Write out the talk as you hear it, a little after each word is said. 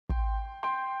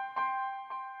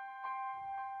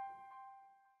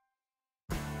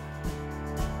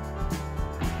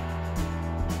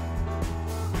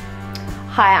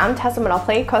Hi, I'm Tessa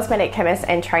Monopoly, Cosmetic Chemist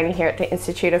and training here at the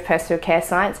Institute of Personal Care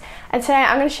Science, and today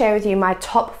I'm going to share with you my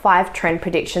top 5 trend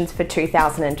predictions for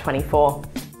 2024.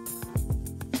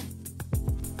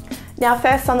 Now,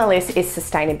 first on the list is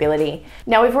sustainability.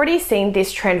 Now, we've already seen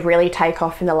this trend really take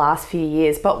off in the last few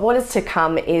years, but what is to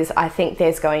come is I think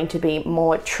there's going to be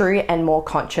more true and more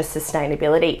conscious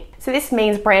sustainability. So this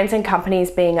means brands and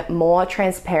companies being more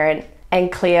transparent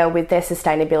and clear with their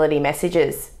sustainability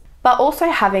messages, but also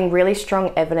having really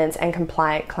strong evidence and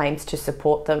compliant claims to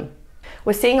support them.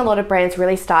 We're seeing a lot of brands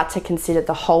really start to consider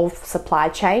the whole supply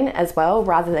chain as well,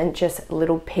 rather than just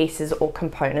little pieces or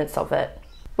components of it.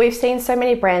 We've seen so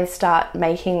many brands start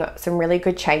making some really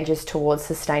good changes towards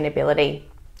sustainability,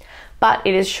 but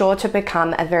it is sure to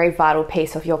become a very vital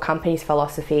piece of your company's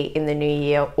philosophy in the new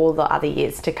year or the other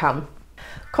years to come.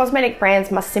 Cosmetic brands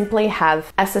must simply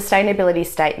have a sustainability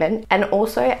statement and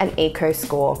also an eco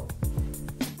score.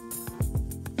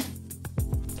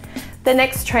 The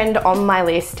next trend on my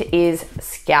list is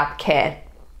scalp care.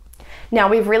 Now,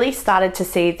 we've really started to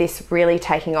see this really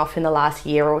taking off in the last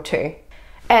year or two,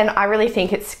 and I really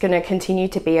think it's going to continue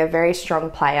to be a very strong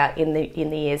player in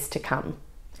the years to come.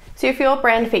 So if your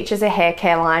brand features a hair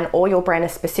care line or your brand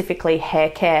is specifically hair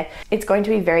care, it's going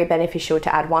to be very beneficial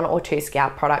to add 1 or 2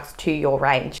 scalp products to your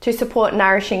range to support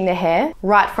nourishing the hair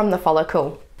right from the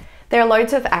follicle. There are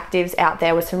loads of actives out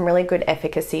there with some really good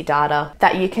efficacy data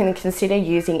that you can consider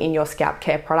using in your scalp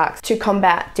care products to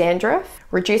combat dandruff,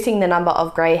 reducing the number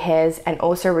of grey hairs and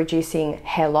also reducing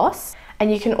hair loss. And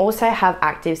you can also have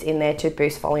actives in there to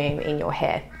boost volume in your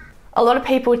hair. A lot of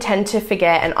people tend to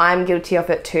forget, and I'm guilty of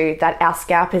it too, that our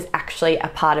scalp is actually a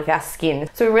part of our skin.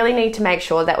 So we really need to make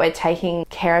sure that we're taking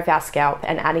care of our scalp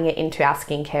and adding it into our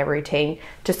skincare routine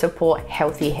to support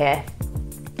healthy hair.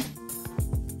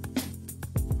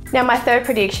 Now, my third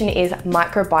prediction is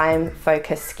microbiome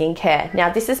focused skincare. Now,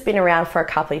 this has been around for a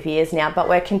couple of years now, but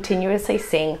we're continuously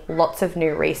seeing lots of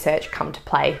new research come to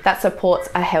play that supports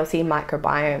a healthy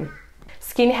microbiome.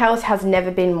 Skin health has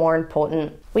never been more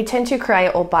important. We tend to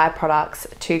create or buy products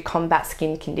to combat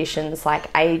skin conditions like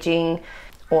aging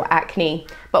or acne,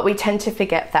 but we tend to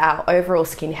forget that our overall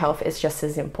skin health is just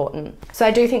as important. So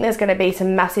I do think there's going to be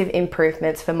some massive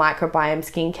improvements for microbiome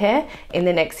skincare in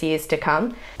the next years to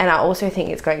come, and I also think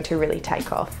it's going to really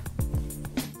take off.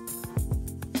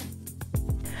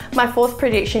 My fourth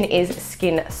prediction is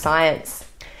skin science.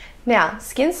 Now,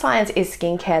 skin science is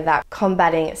skincare that's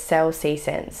combating cell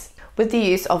senescence with the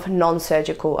use of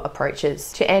non-surgical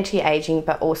approaches to anti-aging,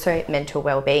 but also mental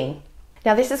well-being.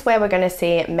 Now, this is where we're going to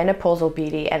see menopausal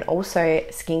beauty and also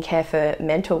skincare for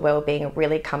mental well-being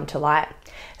really come to light.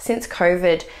 Since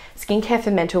COVID, skincare for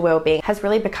mental well-being has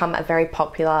really become a very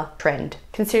popular trend.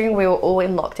 Considering we were all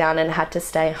in lockdown and had to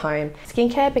stay home,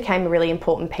 skincare became a really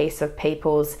important piece of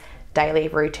people's daily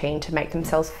routine to make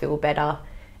themselves feel better,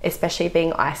 especially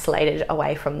being isolated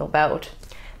away from the world.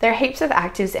 There are heaps of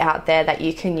actives out there that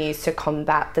you can use to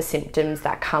combat the symptoms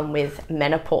that come with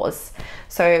menopause.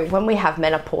 So when we have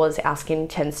menopause, our skin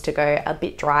tends to go a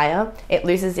bit drier, it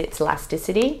loses its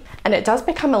elasticity, and it does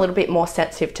become a little bit more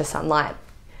sensitive to sunlight.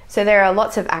 So there are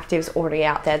lots of actives already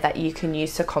out there that you can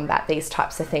use to combat these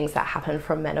types of things that happen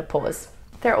from menopause.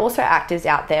 There are also actives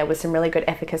out there with some really good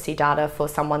efficacy data for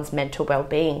someone's mental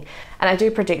well-being, and I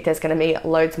do predict there's going to be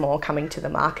loads more coming to the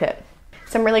market.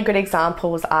 Some really good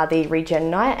examples are the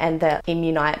Regeninite and the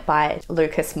Immunite by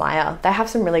Lucas Meyer. They have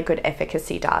some really good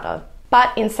efficacy data.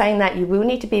 But in saying that, you will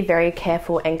need to be very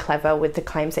careful and clever with the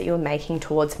claims that you're making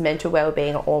towards mental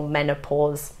well-being or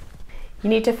menopause. You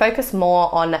need to focus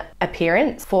more on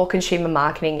appearance for consumer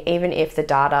marketing, even if the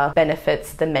data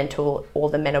benefits the mental or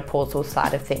the menopausal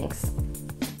side of things.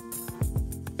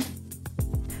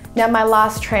 Now, my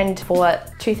last trend for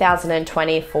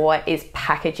 2024 is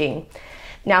packaging.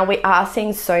 Now, we are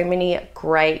seeing so many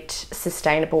great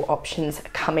sustainable options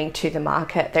coming to the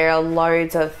market. There are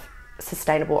loads of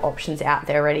sustainable options out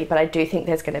there already, but I do think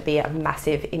there's going to be a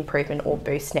massive improvement or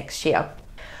boost next year.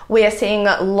 We are seeing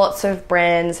lots of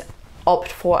brands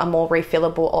opt for a more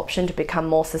refillable option to become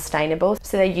more sustainable,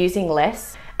 so they're using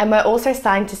less. And we're also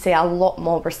starting to see a lot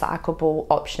more recyclable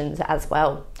options as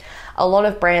well. A lot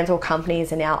of brands or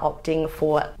companies are now opting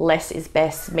for less is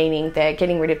best, meaning they're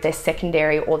getting rid of their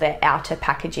secondary or their outer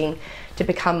packaging to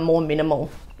become more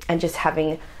minimal and just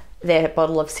having their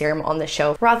bottle of serum on the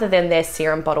shelf rather than their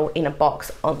serum bottle in a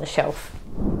box on the shelf.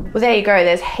 Well, there you go.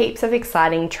 There's heaps of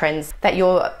exciting trends that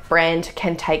your brand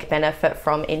can take benefit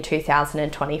from in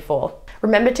 2024.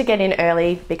 Remember to get in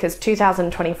early because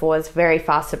 2024 is very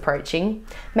fast approaching.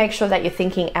 Make sure that you're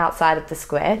thinking outside of the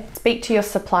square. Speak to your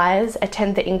suppliers,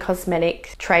 attend the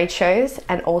in-cosmetic trade shows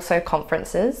and also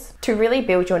conferences to really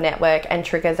build your network and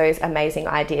trigger those amazing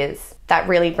ideas that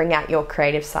really bring out your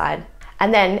creative side.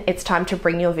 And then it's time to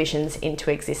bring your visions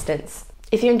into existence.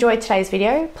 If you enjoyed today's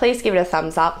video, please give it a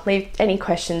thumbs up, leave any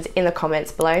questions in the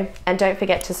comments below, and don't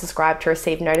forget to subscribe to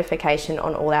receive notification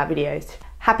on all our videos.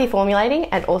 Happy formulating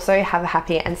and also have a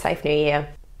happy and safe new year.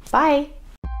 Bye!